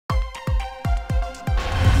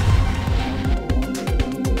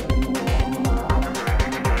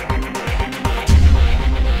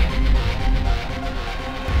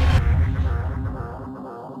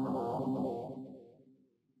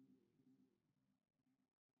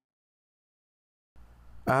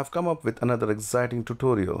I have come up with another exciting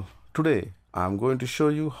tutorial. Today, I'm going to show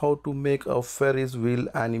you how to make a Ferris wheel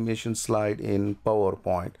animation slide in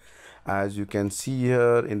PowerPoint. As you can see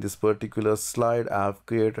here in this particular slide, I have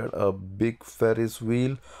created a big Ferris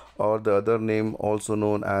wheel, or the other name also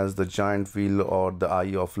known as the giant wheel or the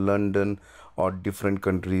Eye of London, or different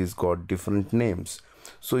countries got different names.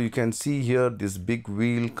 So you can see here this big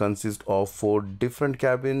wheel consists of 4 different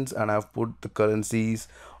cabins, and I've put the currencies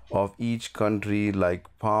of each country like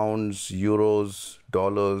pounds, euros,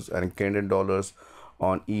 dollars and Canadian dollars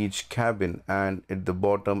on each cabin, and at the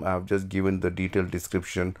bottom I have just given the detailed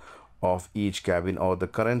description of each cabin or the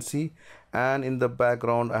currency, and in the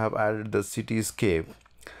background I have added the cityscape,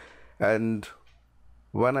 and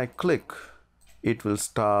when I click it will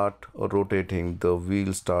start rotating. The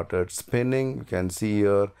wheel started spinning, you can see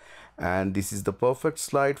here, and this is the perfect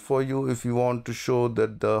slide for you if you want to show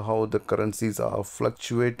that how the currencies are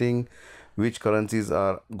fluctuating, which currencies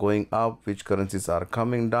are going up, which currencies are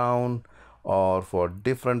coming down, or for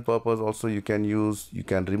different purpose also you can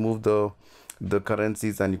remove the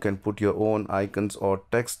currencies and you can put your own icons or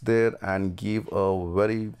text there and give a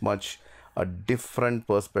very much a different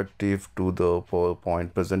perspective to the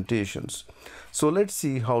PowerPoint presentations. So let's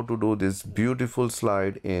see how to do this beautiful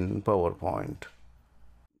slide in PowerPoint.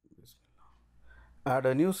 Add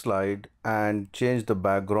a new slide and change the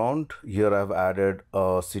background. Here I've added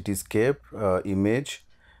a cityscape image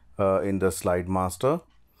in the slide master.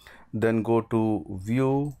 Then go to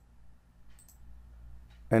view,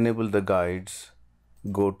 enable the guides,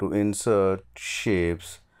 go to insert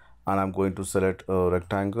shapes, and I'm going to select a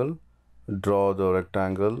rectangle. Draw the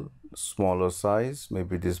rectangle smaller size,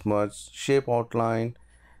 maybe this much. Shape outline,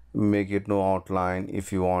 make it no outline.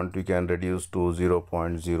 If you want, you can reduce to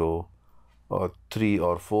 0.0 or 3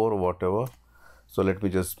 or 4 or whatever. So let me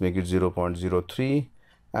just make it 0.03,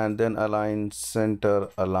 and then align center,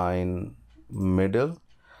 align middle.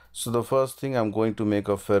 So the first thing, I'm going to make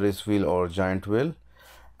a Ferris wheel or giant wheel,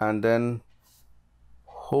 and then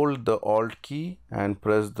hold the Alt key and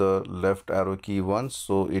press the left arrow key once,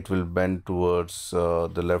 so it will bend towards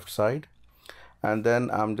the left side, and then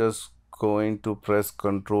I'm just going to press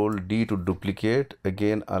Ctrl D to duplicate.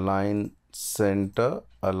 Again align center,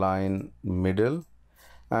 align middle,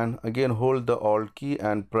 and again hold the Alt key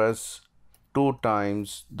and press 2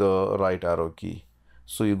 times the right arrow key,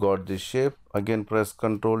 so you got this shape. Again press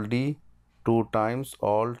Ctrl D 2 times,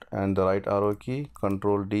 Alt and the right arrow key,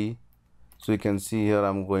 Ctrl D. So you can see here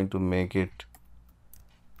I'm going to make it.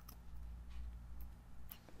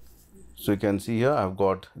 So you can see here I've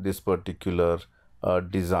got this particular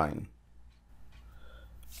design.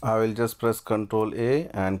 I will just press Ctrl A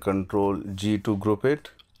and Ctrl G to group it.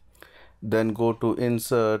 Then go to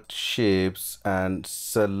insert shapes and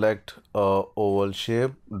select a oval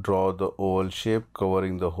shape. Draw the oval shape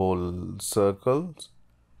covering the whole circle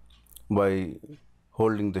by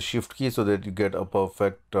holding the shift key, so that you get a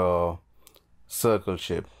perfect circle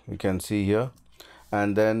shape, you can see here.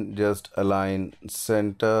 And then just align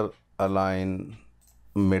center, align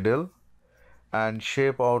middle, and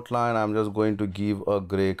shape outline I'm just going to give a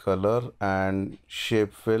gray color, and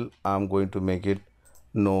shape fill I'm going to make it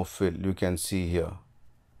no fill, you can see here.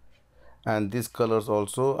 And these colors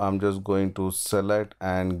also I'm just going to select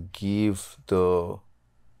and give the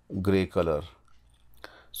gray color,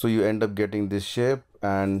 so you end up getting this shape.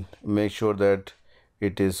 And make sure that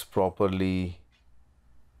it is properly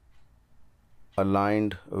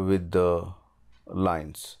aligned with the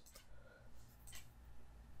lines.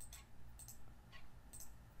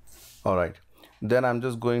 All right, then I'm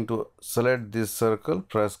just going to select this circle,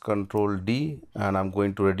 press Ctrl D, and I'm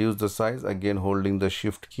going to reduce the size, again holding the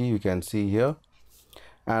shift key, you can see here.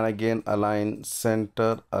 And again align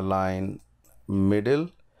center, align middle,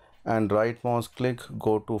 and right mouse click,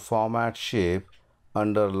 go to format shape,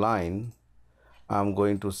 under line I'm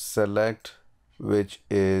going to select which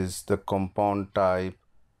is the compound type.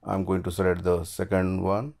 I'm going to select the second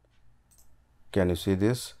one, can you see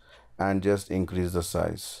this, and just increase the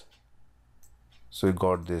size, so you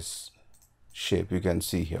got this shape, you can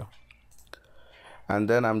see here. And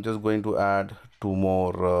then I'm just going to add 2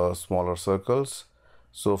 more smaller circles.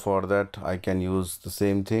 So for that I can use the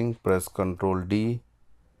same thing, press Ctrl D,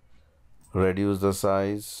 reduce the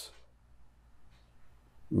size,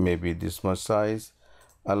 maybe this much size,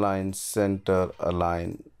 align center,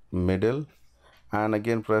 align middle, and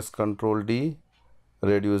again press Ctrl D,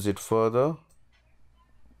 reduce it further,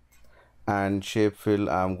 and shape fill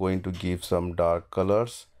I'm going to give some dark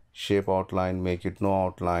colors. Shape outline, make it no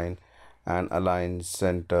outline, and align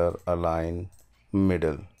center, align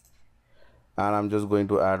middle. And I'm just going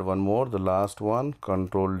to add one more, the last one,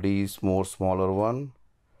 Ctrl D, more smaller one,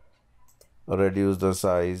 reduce the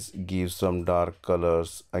size, give some dark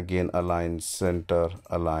colors, again align center,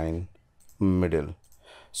 align middle.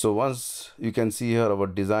 So once you can see here our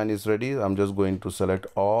design is ready, I'm just going to select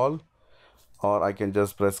all, or I can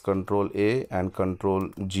just press Ctrl A and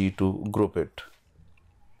Ctrl G to group it.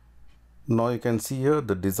 Now you can see here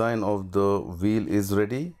the design of the wheel is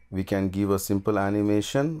ready. We can give a simple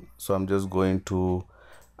animation. So I'm just going to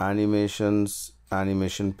animations,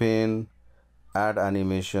 animation pane, add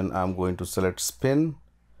animation. I'm going to select spin,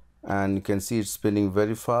 and you can see it's spinning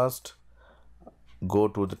very fast. Go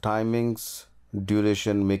to the timings,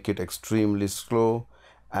 duration, make it extremely slow,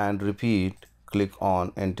 and repeat. Click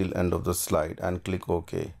on until end of the slide and click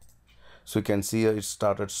OK. So you can see here it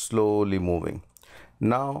started slowly moving.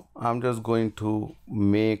 Now I'm just going to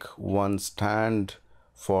make one stand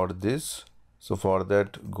for this. So for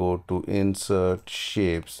that, go to insert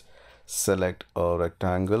shapes, select a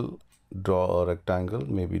rectangle, draw a rectangle,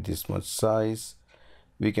 maybe this much size.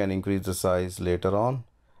 We can increase the size later on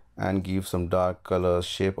and give some dark color,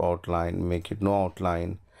 shape outline, make it no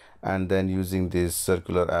outline, and then using this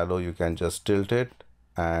circular arrow you can just tilt it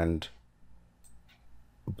and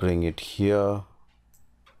bring it here.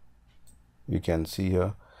 You can see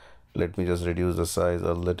here, let me just reduce the size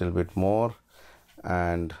a little bit more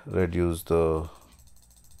and reduce the,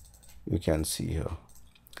 you can see here.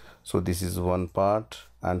 So this is one part,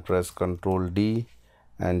 and press Ctrl D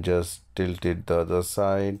and just tilt it the other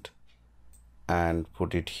side and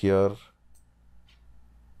put it here.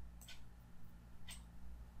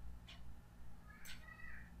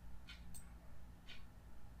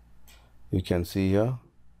 You can see here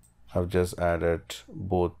I've just added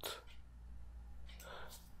both,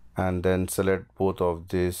 and then select both of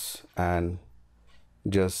this and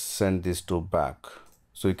just send this to back.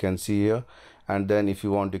 So you can see here, and then if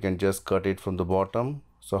you want you can just cut it from the bottom.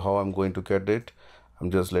 So how I'm going to cut it,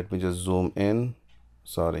 let me just zoom in.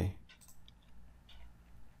 Sorry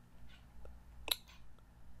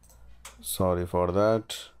for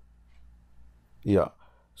that. Yeah,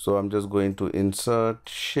 so I'm just going to insert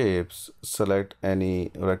shapes, select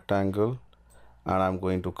any rectangle, and I'm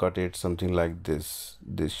going to cut it something like this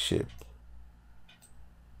shape.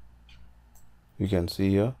 You can see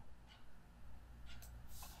here,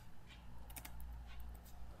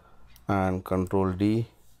 and Ctrl D,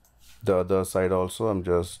 the other side also I'm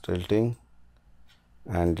just tilting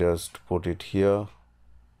and just put it here.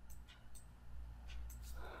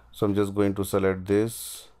 So I'm just going to select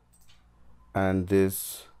this and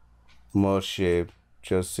this, merge shape,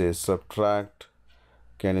 just say subtract.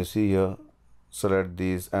 Can you see here, select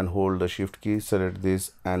these and hold the shift key, select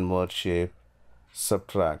this and merge shape,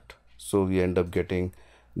 subtract. So we end up getting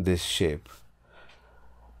this shape.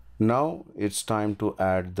 Now it's time to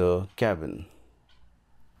add the cabin.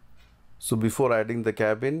 So before adding the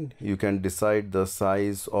cabin, you can decide the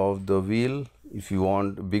size of the wheel. If you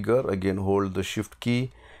want bigger, again hold the shift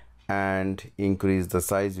key and increase the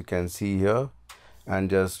size. You can see here, and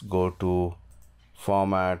just go to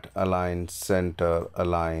format, align center,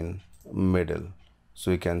 align middle.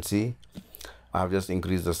 So you can see I've just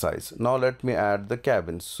increased the size. Now let me add the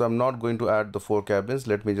cabins. So I'm not going to add the 4 cabins.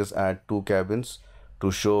 Let me just add 2 cabins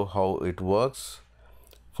to show how it works.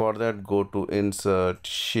 For that, go to insert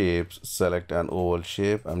shapes, select an oval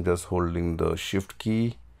shape. I'm just holding the shift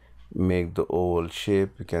key, make the oval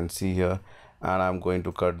shape. You can see here, and I'm going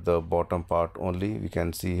to cut the bottom part only. You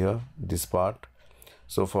can see here this part.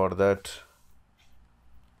 So for that,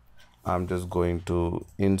 I'm just going to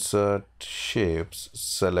insert shapes,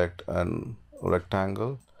 select an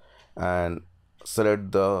rectangle and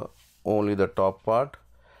select the only the top part.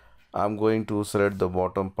 I'm going to select the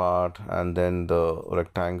bottom part and then the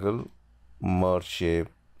rectangle, merge shape,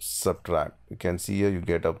 subtract. You can see here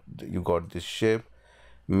you got this shape.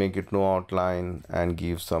 Make it no outline and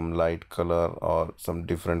give some light color or some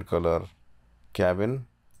different color cabin.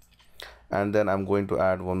 And then I'm going to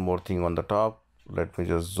add one more thing on the top. Let me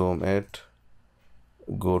just zoom it.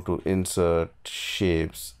 Go to insert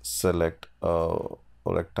shapes, select a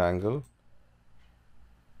rectangle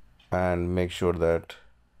and make sure that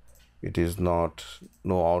it is not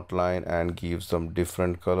no outline and give some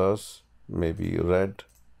different colors, maybe red.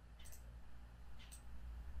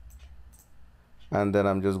 And then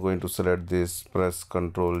I'm just going to select this, press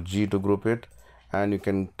Ctrl G to group it, and you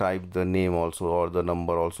can type the name also or the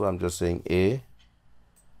number also. I'm just saying A,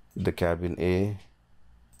 the cabin A,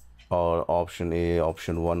 or option A,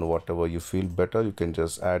 option 1, whatever you feel better, you can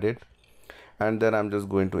just add it. And then I'm just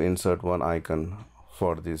going to insert one icon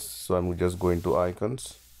for this. So I'm just going to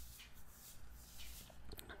icons,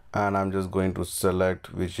 and I'm just going to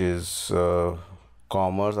select which is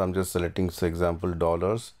commerce. I'm just selecting, for example,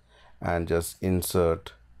 dollars, and just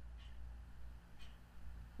insert.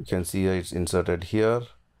 You can see here it's inserted here.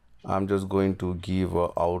 I'm just going to give an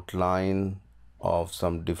outline of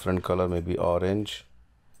some different color, maybe orange,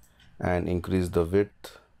 and increase the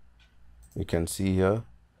width. You can see here,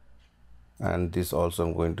 and this also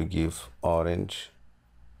I'm going to give orange,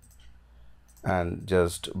 and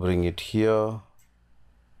just bring it here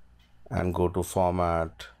and go to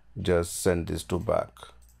format, just send this to back.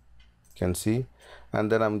 You can see,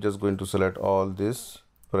 and then I'm just going to select all this,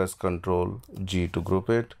 press Ctrl G to group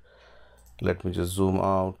it. Let me just zoom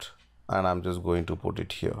out, and I'm just going to put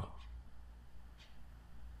it here,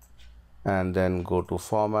 and then go to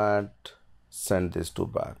format, send this to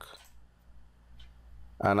back.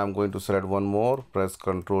 And I'm going to select one more, press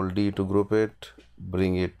Ctrl D to group it,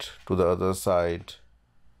 bring it to the other side.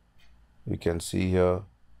 You can see here,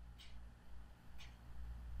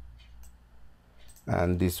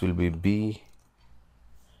 and this will be B,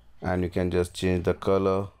 and you can just change the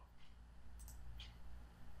color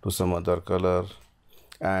to some other color,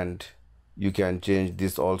 and you can change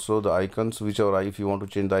this also, the icons, whichever. If you want to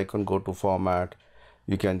change the icon, go to format,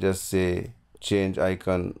 you can just say change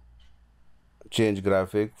icon, change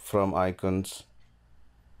graphic from icons,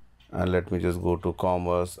 and let me just go to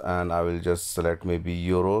commerce, and I will just select maybe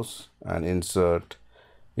euros and insert.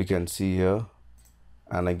 You can see here,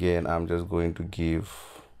 and again I'm just going to give,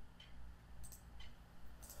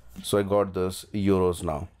 so I got this euros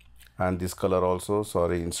now. And this color also,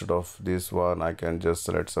 sorry, instead of this one I can just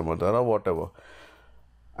select some other or whatever.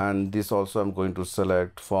 And this also I'm going to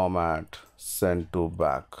select format, send to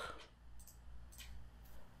back.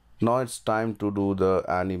 Now it's time to do the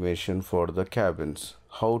animation for the cabins.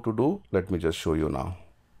 How to do? Let me just show you now.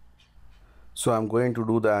 So I'm going to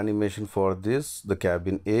do the animation for this, the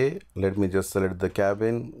cabin A. Let me just select the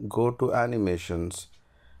cabin, go to animations,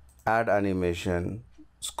 add animation,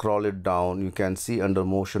 scroll it down. You can see under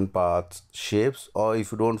motion paths, shapes, or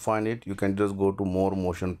if you don't find it, you can just go to more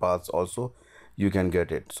motion paths also. You can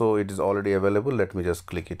get it. So it is already available. Let me just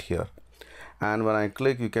click it here. And when I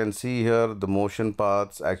click, you can see here the motion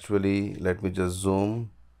paths. Actually, let me just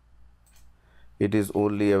zoom. It is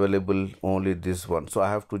only available only this one. So I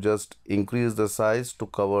have to just increase the size to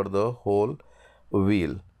cover the whole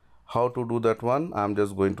wheel. How to do that one? I'm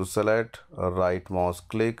just going to select a right mouse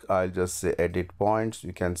click. I'll just say edit points.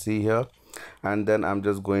 You can see here. And then I'm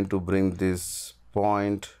just going to bring this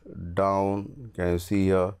point down. Can you see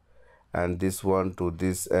here? And this one to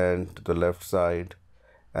this end, to the left side,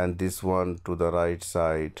 and this one to the right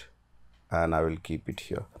side, and I will keep it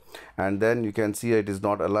here. And then you can see it is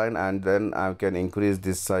not aligned, and then I can increase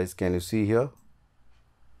this size. Can you see here?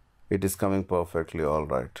 It is coming perfectly all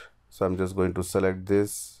right. So I'm just going to select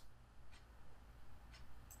this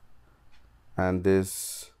and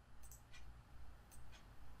this,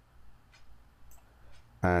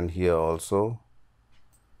 and here also.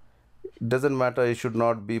 It doesn't matter, it should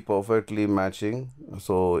not be perfectly matching.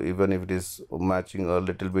 So even if it is matching a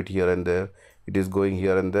little bit here and there, it is going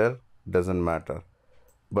here and there, doesn't matter,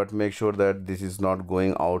 but make sure that this is not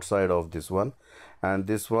going outside of this one. And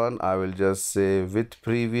this one I will just say with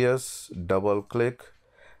previous, double click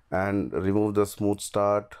and remove the smooth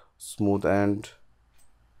start, smooth end,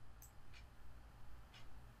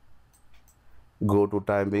 go to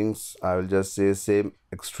timings. I will just say same,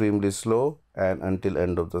 extremely slow, and until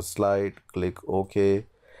end of the slide, click OK.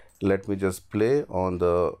 Let me just play on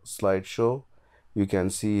the slideshow. You can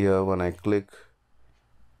see here when I click,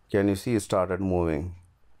 can you see it started moving?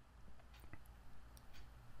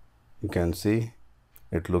 You can see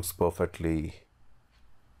it looks perfectly,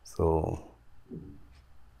 so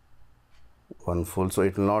one full, so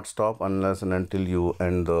it will not stop unless and until you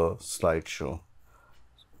end the slideshow.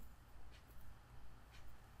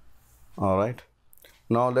 All right,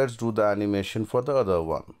 now let's do the animation for the other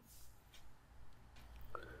one.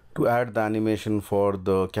 To add the animation for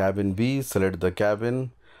the cabin B, select the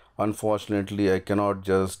cabin. Unfortunately, I cannot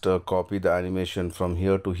just copy the animation from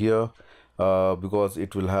here to here because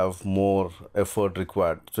it will have more effort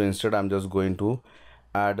required. So instead, I'm just going to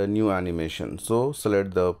add a new animation. So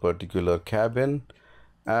select the particular cabin,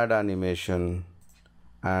 add animation,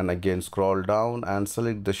 and again scroll down and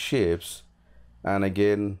select the shapes. And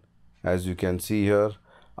again, as you can see here,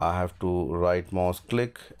 I have to right mouse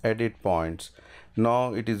click, edit points.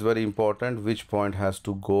 Now it is very important which point has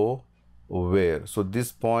to go where. So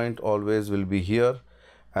this point always will be here,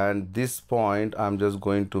 and this point I'm just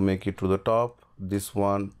going to make it to the top, this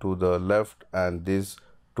one to the left, and this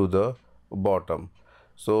to the bottom.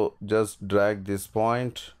 So just drag this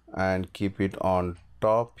point and keep it on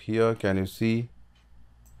top here. Can you see?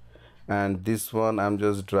 and this one I'm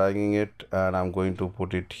just dragging it and I'm going to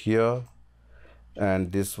put it here,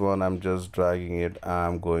 and this one I'm just dragging it,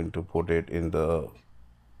 I'm going to put it in the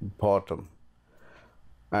bottom.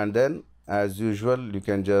 And then as usual you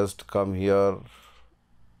can just come here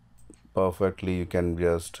perfectly, you can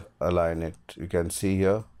just align it. You can see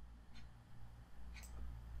here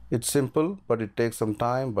it's simple, but it takes some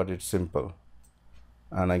time, but it's simple.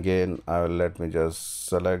 And again let me just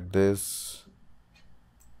select this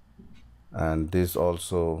and this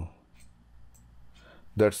also.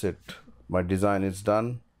 That's it, my design is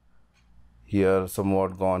done. Here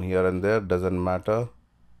somewhat gone here and there, doesn't matter.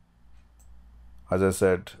 As I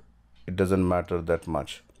said, it doesn't matter that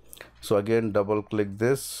much. So again double click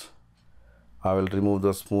this, I will remove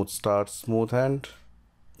the smooth start, smooth end,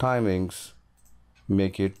 timings,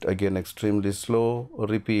 make it again extremely slow,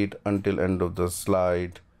 repeat until end of the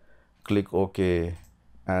slide, click OK,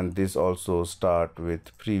 and this also start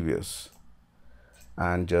with previous.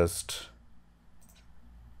 And just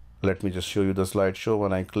let me just show you the slideshow.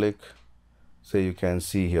 When I click, so you can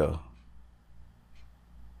see here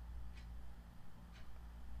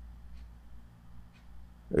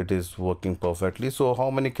it is working perfectly. So how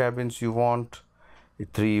many cabins you want?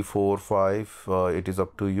 3, 4, 5, it is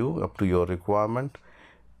up to you, up to your requirement,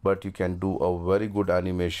 but you can do a very good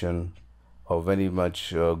animation, a very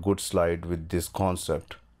much good slide with this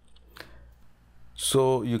concept.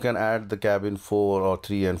 So you can add the cabin 4 or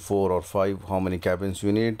 3 and 4 or 5, how many cabins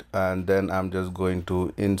you need. And then I'm just going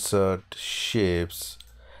to insert shapes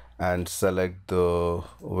and select the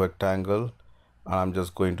rectangle. I'm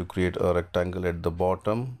just going to create a rectangle at the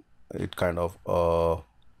bottom. It kind of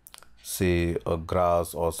say a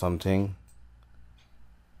grass or something,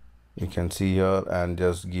 you can see here, and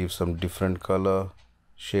just give some different color,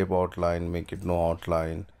 shape outline, make it no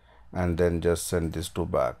outline, and then just send this to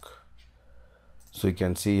back. So you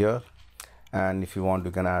can see here, and if you want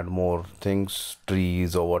you can add more things,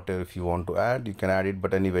 trees or whatever. If you want to add, you can add it,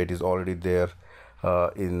 but anyway it is already there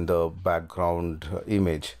in the background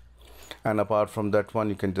image. And apart from that one,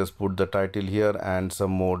 you can just put the title here and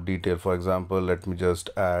some more detail. For example, let me just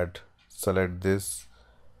add, select this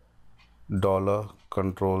dollar,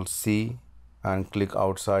 control C, and click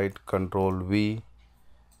outside, control V,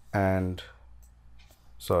 and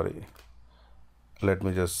sorry, let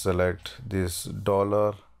me just select this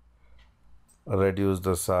dollar, reduce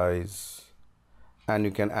the size, and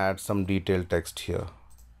you can add some detailed text here.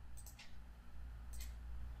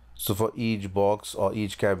 So for each box or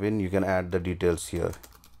each cabin you can add the details here.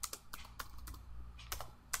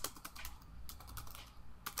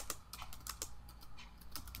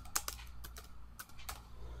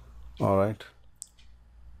 All right,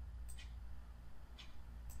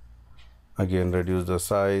 again reduce the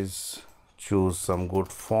size, choose some good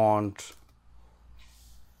font.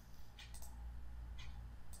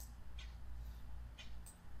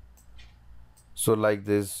 So like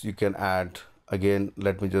this you can add. Again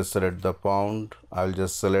let me just select the pound, I'll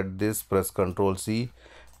just select this, press Ctrl C,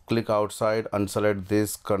 click outside, unselect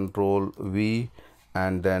this, Ctrl V,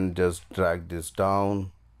 and then just drag this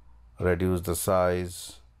down, reduce the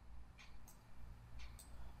size,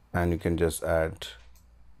 and you can just add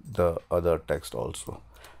the other text also.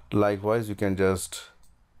 Likewise you can just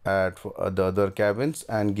add for the other cabins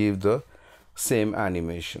and give the same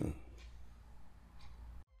animation.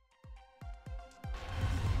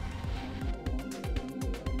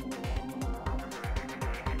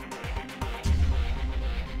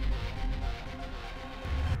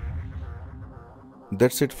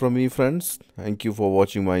 That's it from me, friends. Thank you for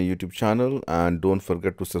watching my YouTube channel, and don't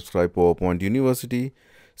forget to subscribe PowerPoint University.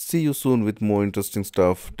 See you soon with more interesting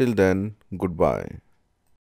stuff. Till then, goodbye.